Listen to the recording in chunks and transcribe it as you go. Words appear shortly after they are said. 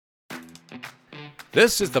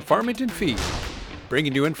This is the Farmington Feed,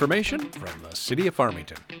 bringing you information from the City of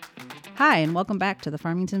Farmington. Hi, and welcome back to the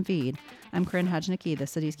Farmington Feed. I'm Corinne Hodgnicki, the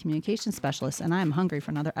city's communications specialist, and I'm hungry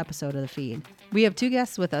for another episode of the feed. We have two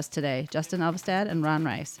guests with us today, Justin Elvestad and Ron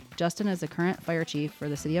Royce. Justin is the current fire chief for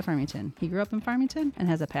the City of Farmington. He grew up in Farmington and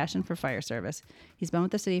has a passion for fire service. He's been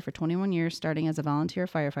with the city for 21 years, starting as a volunteer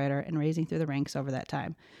firefighter and raising through the ranks over that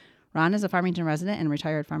time. Ron is a Farmington resident and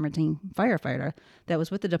retired Farmington Firefighter that was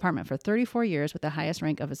with the department for 34 years with the highest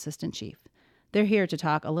rank of assistant chief. They're here to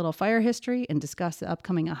talk a little fire history and discuss the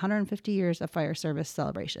upcoming 150 years of fire service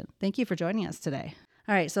celebration. Thank you for joining us today.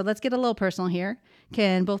 All right, so let's get a little personal here.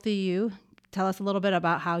 Can both of you tell us a little bit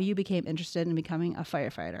about how you became interested in becoming a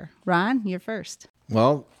firefighter? Ron, you're first.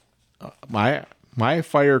 Well, my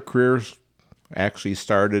fire career actually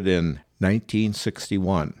started in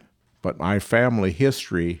 1961, but my family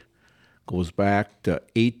history goes back to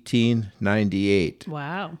 1898.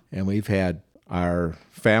 Wow. And we've had our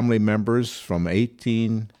family members from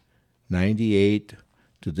 1898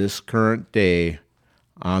 to this current day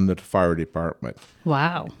on the fire department.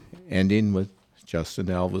 Wow. Ending with Justin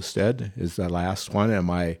Elvestad is the last one, and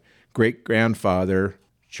my great-grandfather,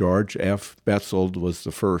 George F. Betzold, was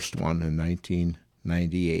the first one in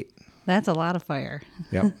 1998. That's a lot of fire.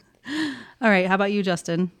 Yep. All right, how about you,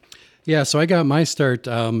 Justin? Yeah, so I got my start,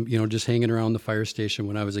 just hanging around the fire station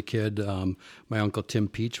when I was a kid. My uncle Tim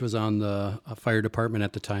Peach was on the fire department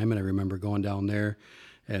at the time, and I remember going down there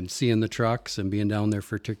and seeing the trucks and being down there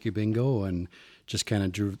for turkey bingo, and just kind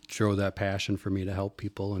of drove that passion for me to help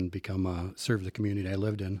people and serve the community I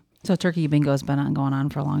lived in. So Turkey Bingo has been going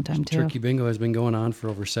on for a long time, too. Turkey Bingo has been going on for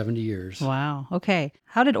over 70 years. Wow. Okay.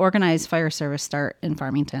 How did organized fire service start in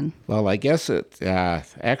Farmington? Well, I guess it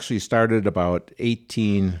actually started about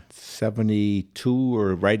 1872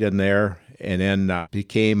 or right in there, and then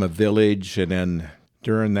became a village. And then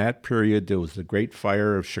during that period, there was the Great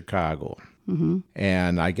Fire of Chicago. Mm-hmm.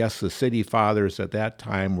 And I guess the city fathers at that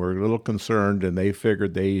time were a little concerned, and they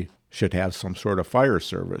figured they should have some sort of fire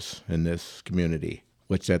service in this community,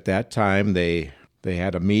 which at that time they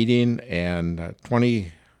had a meeting, and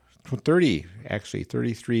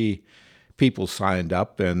 33 people signed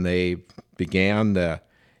up, and they began the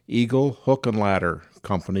Eagle Hook and Ladder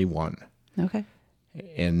Company 1. Okay.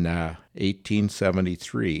 In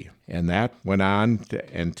 1873. And that went on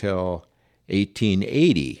until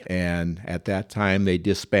 1880. And at that time they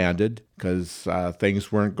disbanded because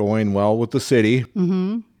things weren't going well with the city.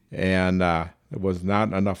 Mm-hmm. And there was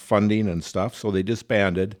not enough funding and stuff, so they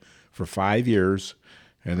disbanded for 5 years,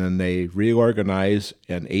 and then they reorganized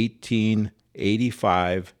in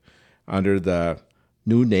 1885 under the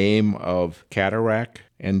new name of Cataract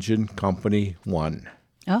Engine Company 1.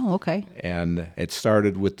 Oh, okay. And it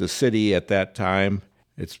started with the city at that time.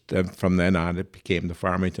 From then on, it became the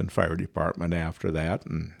Farmington Fire Department after that.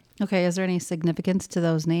 And okay, is there any significance to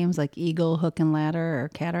those names, like Eagle, Hook and Ladder, or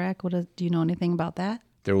Cataract? Do you know anything about that?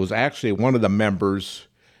 There was actually one of the members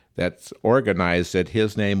that organized it.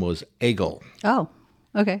 His name was Eagle. Oh,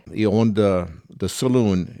 okay. He owned the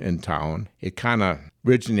saloon in town. It kind of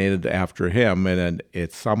originated after him, and then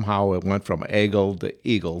it went from Eagle to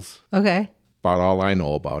Eagles. Okay. About all I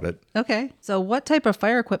know about it. Okay. So what type of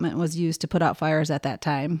fire equipment was used to put out fires at that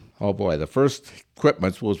time? Oh, boy. The first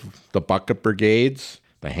equipment was the bucket brigades,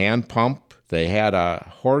 the hand pump. They had a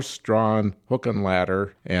horse-drawn hook and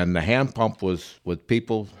ladder, and the hand pump was with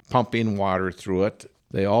people pumping water through it.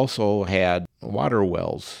 They also had water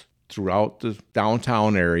wells throughout the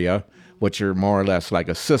downtown area, which are more or less like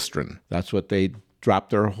a cistern. That's what they drop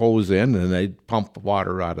their hose in, and they pump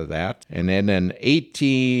water out of that. And then in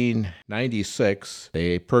 1896,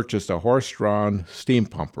 they purchased a horse-drawn steam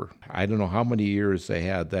pumper. I don't know how many years they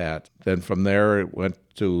had that. Then from there, it went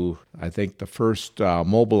to, I think the first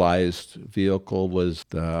mobilized vehicle was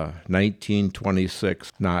the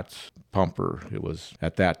 1926 Knott's pumper. It was,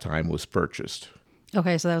 at that time, was purchased.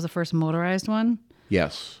 Okay, so that was the first motorized one?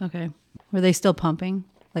 Yes. Okay. Were they still pumping?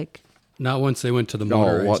 Not once they went to the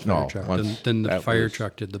motorized fire truck. Once then the fire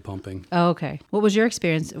truck did the pumping. Oh, okay. What was your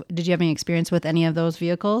experience? Did you have any experience with any of those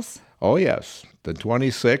vehicles? Oh, yes. The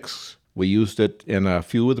 26, we used it in a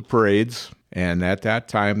few of the parades, and at that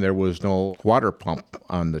time there was no water pump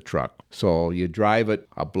on the truck. So you drive it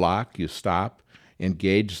a block, you stop,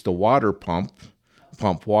 engage the water pump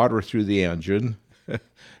water through the engine,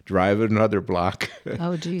 drive it another block.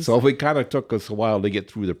 Oh, geez. So it kind of took us a while to get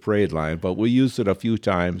through the parade line, but we used it a few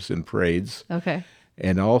times in parades. Okay.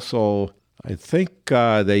 And also, I think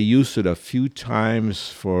they used it a few times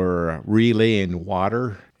for relaying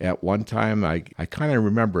water. At one time, I kind of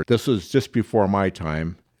remember, this was just before my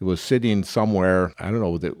time, It was sitting somewhere, I don't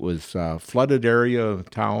know, it was a flooded area of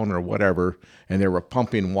town or whatever, and they were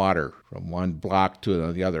pumping water from one block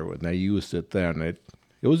to the other, and they used it then.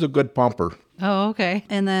 It was a good pumper. Oh, okay.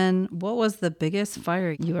 And then what was the biggest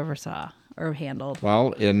fire you ever saw or handled?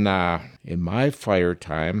 Well, in my fire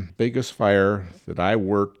time, biggest fire that I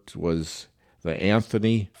worked was the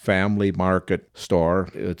Anthony Family Market store.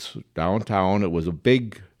 It's downtown. It was a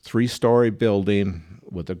big 3-story building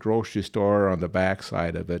with a grocery store on the back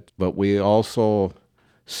side of it. But we also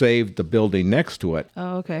saved the building next to it.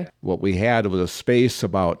 Oh, okay. What we had was a space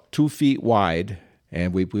about 2 feet wide,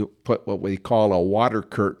 and we put what we call a water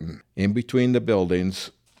curtain in between the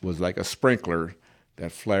buildings. Was like a sprinkler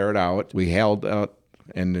that flared out. We held out,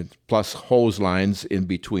 and plus hose lines in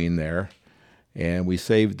between there. And we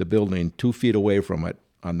saved the building 2 feet away from it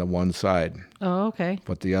on the one side. Oh, okay.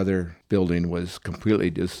 But the other building was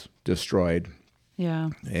completely destroyed.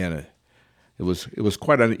 Yeah. And it was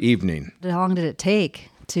quite an evening. How long did it take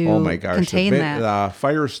to Oh my gosh! contain that?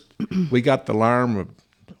 Fires. We got the alarm at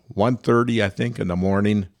 1:30, I think, in the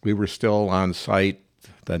morning. We were still on site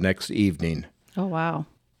the next evening Oh, wow.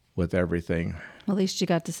 with everything. At least you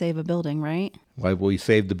got to save a building, right? Well, we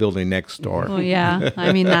saved the building next door. Well, yeah.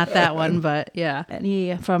 I mean, not that one, but yeah.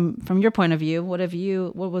 From your point of view,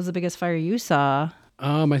 what was the biggest fire you saw?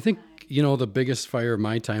 I think, the biggest fire of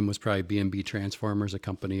my time was probably B&B Transformers, a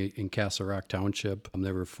company in Castle Rock Township.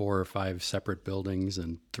 There were 4 or 5 separate buildings,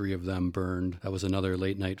 and 3 of them burned. That was another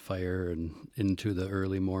late night fire and into the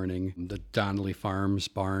early morning. The Donnelly Farms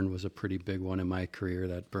barn was a pretty big one in my career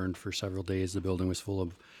that burned for several days. The building was full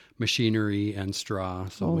of machinery and straw.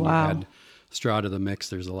 So when you add straw to the mix,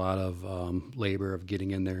 there's a lot of labor of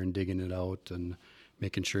getting in there and digging it out and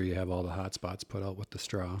making sure you have all the hot spots put out with the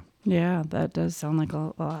straw. Yeah, that does sound like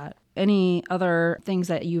a lot. Any other things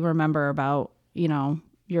that you remember about,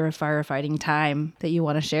 your firefighting time that you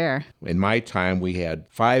want to share? In my time, we had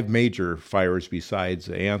 5 major fires besides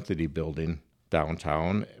the Anthony building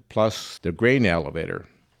downtown, plus the grain elevator,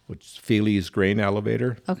 which is Feely's grain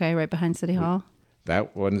elevator. Okay, right behind City Hall.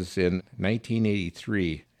 That one's in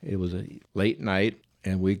 1983. It was a late night,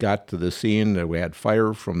 and we got to the scene that we had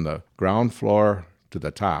fire from the ground floor to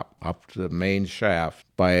the top, up to the main shaft.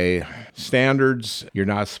 By standards, you're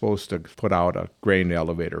not supposed to put out a grain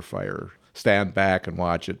elevator fire. Stand back and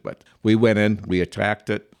watch it. But we went in, we attacked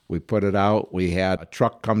it, we put it out. We had a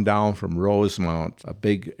truck come down from Rosemount, a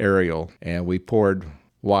big aerial, and we poured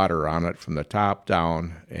water on it from the top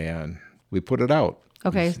down, and we put it out.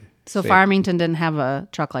 Okay. So Farmington didn't have a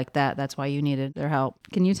truck like that. That's why you needed their help.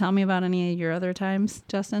 Can you tell me about any of your other times,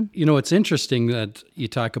 Justin? It's interesting that you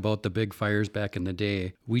talk about the big fires back in the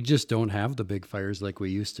day. We just don't have the big fires like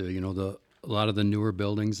we used to. A lot of the newer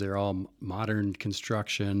buildings, they're all modern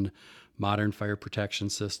construction, modern fire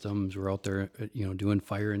protection systems. We're out there, doing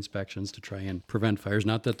fire inspections to try and prevent fires.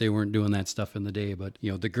 Not that they weren't doing that stuff in the day, but,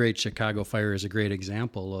 the Great Chicago Fire is a great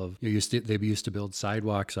example of, they used to build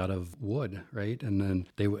sidewalks out of wood, right? And then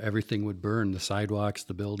everything would burn, the sidewalks,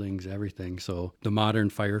 the buildings, everything. So the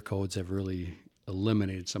modern fire codes have really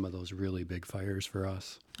eliminated some of those really big fires for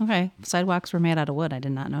us. Okay. Sidewalks were made out of wood. I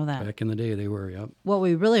did not know that. Back in the day, they were, yep. What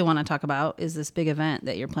we really want to talk about is this big event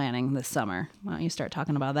that you're planning this summer. Why don't you start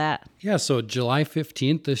talking about that? Yeah, so July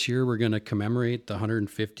 15th this year, we're going to commemorate the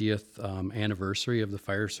 150th anniversary of the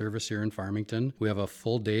fire service here in Farmington. We have a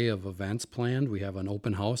full day of events planned. We have an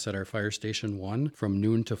open house at our Fire Station 1 from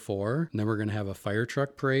noon to 4. And then we're going to have a fire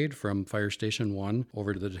truck parade from Fire Station 1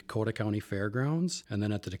 over to the Dakota County Fairgrounds. And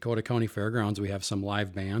then at the Dakota County Fairgrounds, we have some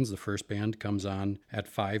live bands. The first band comes on at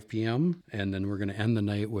 5 p.m. and then we're going to end the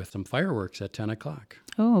night with some fireworks at 10 o'clock.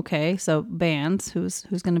 Oh, okay. So bands, who's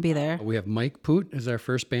going to be there? We have Mike Poot as our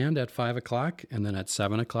first band at 5 o'clock, and then at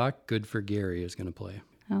 7 o'clock, Good for Gary is going to play.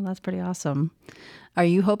 Oh, that's pretty awesome. Are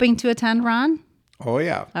you hoping to attend, Ron? Oh,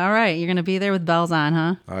 yeah. All right. You're going to be there with bells on,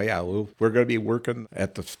 huh? Oh, yeah. We're going to be working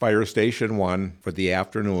at the Fire Station 1 for the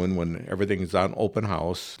afternoon when everything's on open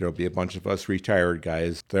house. There'll be a bunch of us retired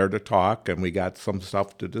guys there to talk, and we got some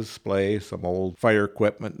stuff to display, some old fire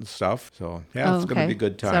equipment and stuff. So, yeah, it's going to be a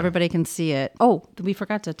good time. So everybody can see it. Oh, we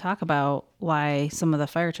forgot to talk about why some of the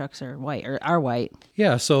fire trucks are white or are white.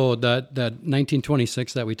 Yeah, so that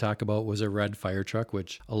 1926 that we talk about was a red fire truck,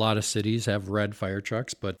 which a lot of cities have red fire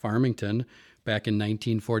trucks, but Farmington, back in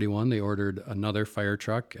 1941, they ordered another fire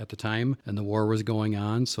truck at the time, and the war was going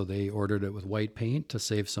on, so they ordered it with white paint to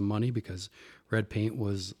save some money because red paint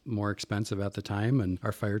was more expensive at the time, and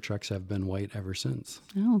our fire trucks have been white ever since.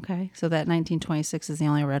 Oh, okay. So that 1926 is the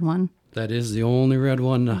only red one? That is the only red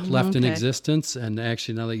one left in Okay. existence. And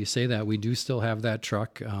actually, now that you say that, we do still have that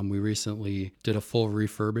truck. We recently did a full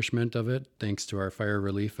refurbishment of it, thanks to our fire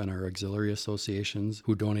relief and our auxiliary associations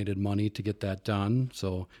who donated money to get that done.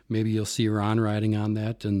 So maybe you'll see Ron riding on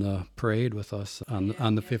that in the parade with us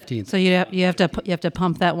on the 15th. So you have to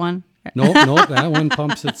pump that one? No, that one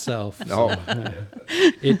pumps itself. No.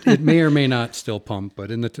 It may or may not still pump, but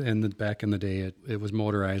in the back in the day, it was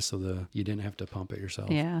motorized, so you didn't have to pump it yourself.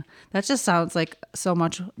 Yeah. That just sounds like so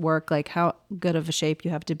much work, like how good of a shape you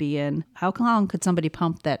have to be in. How long could somebody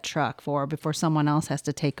pump that truck for before someone else has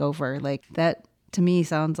to take over? Like that to me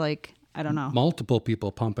sounds like, I don't know. Multiple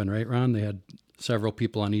people pumping, right, Ron? They had several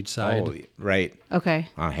people on each side. Oh, right. Okay.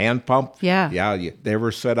 A hand pump? Yeah. Yeah, they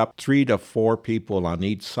were set up 3 to 4 people on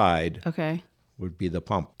each side Okay. would be the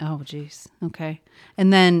pump. Oh, geez. Okay.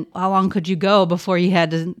 And then how long could you go before you had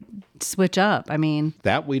to switch up? I mean,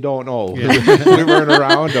 That we don't know. We weren't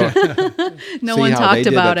around. no See one how they talked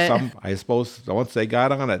did about it. I suppose once they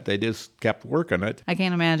got on it, they just kept working it. I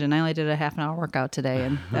can't imagine. I only did a half an hour workout today,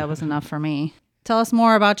 and that was enough for me. Tell us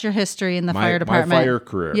more about your history in the fire department. My fire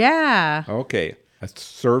career. Yeah. Okay. I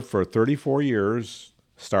served for 34 years,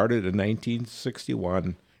 started in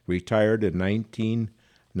 1961, retired in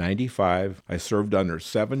 1995. I served under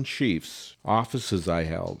 7 chiefs, offices I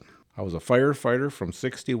held. I was a firefighter from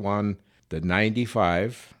 61 to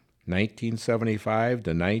 95. 1975 to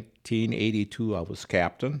 1982, I was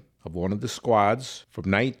captain of one of the squads. From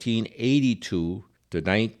 1982 to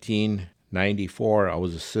 1994, I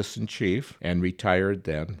was assistant chief and retired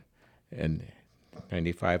then. In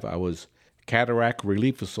 95, I was Cataract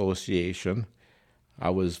Relief Association.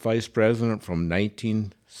 I was vice president from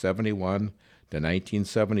 1971 to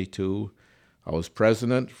 1972. I was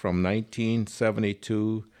president from 1972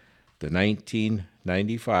 to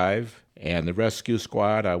 1995. And the rescue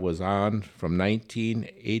squad I was on from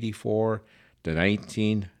 1984 to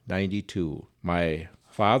 1992. My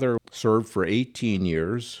father served for 18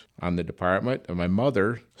 years on the department, and my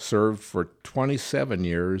mother served for 27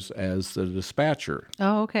 years as the dispatcher.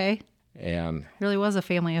 Oh, okay. And Really was a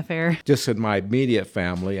family affair. just in my immediate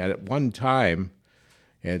family, and at one time,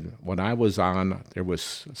 and when I was on, there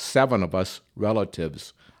was 7 of us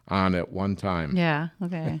relatives on at one time. Yeah.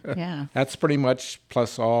 Okay. Yeah. That's pretty much,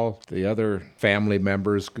 plus all the other family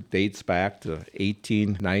members, dates back to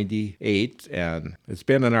 1898, and it's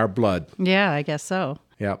been in our blood. Yeah, I guess so.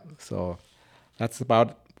 Yep, so that's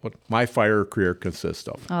about what my fire career consists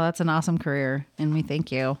of. Oh, that's an awesome career, and we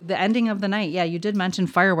thank you. The ending of the night, yeah, you did mention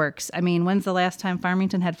fireworks. I mean, when's the last time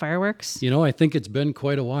Farmington had fireworks? I think it's been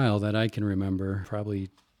quite a while that I can remember, probably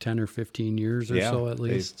 10 or 15 years or so at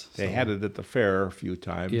least. They had it at the fair a few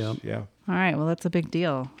times. Yeah. Yeah. All right, well, that's a big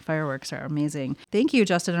deal. Fireworks are amazing. Thank you,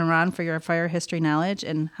 Justin and Ron, for your fire history knowledge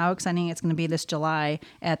and how exciting it's going to be this July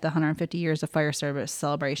at the 150 Years of Fire Service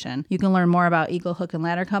celebration. You can learn more about Eagle Hook and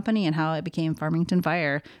Ladder Company and how it became Farmington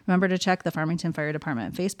Fire. Remember to check the Farmington Fire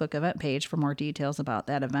Department Facebook event page for more details about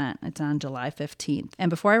that event. It's on July 15th.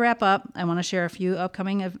 And before I wrap up, I want to share a few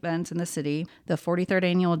upcoming events in the city. The 43rd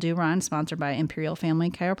Annual Do Run, sponsored by Imperial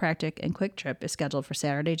Family Chiropractic and Quick Trip, is scheduled for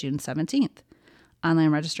Saturday, June 17th.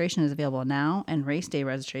 Online registration is available now, and race day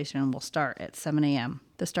registration will start at 7 a.m.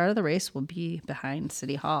 The start of the race will be behind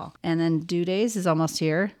City Hall. And then Due Days is almost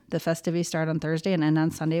here. The festivities start on Thursday and end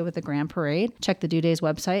on Sunday with the Grand Parade. Check the Due Days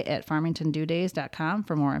website at farmingtonduedays.com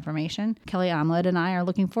for more information. Kelly Omelette and I are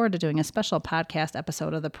looking forward to doing a special podcast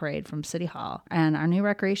episode of the parade from City Hall. And our new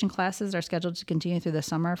recreation classes are scheduled to continue through the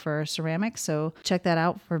summer for ceramics, so check that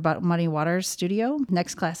out for Muddy Waters Studio.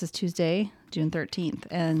 Next class is Tuesday, June 13th.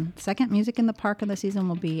 And second Music in the Park of the season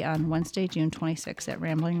will be on Wednesday, June 26th at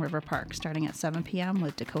Rambling River Park, starting at 7 p.m.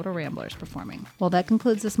 with Dakota Ramblers performing. Well, that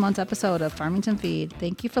concludes this month's episode of Farmington Feed.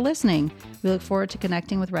 Thank you for listening. We look forward to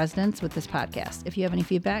connecting with residents with this podcast. If you have any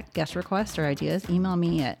feedback, guest requests, or ideas, email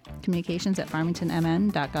me at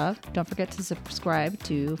communications@farmingtonmn.gov. Don't forget to subscribe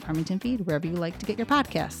to Farmington Feed wherever you like to get your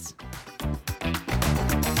podcasts.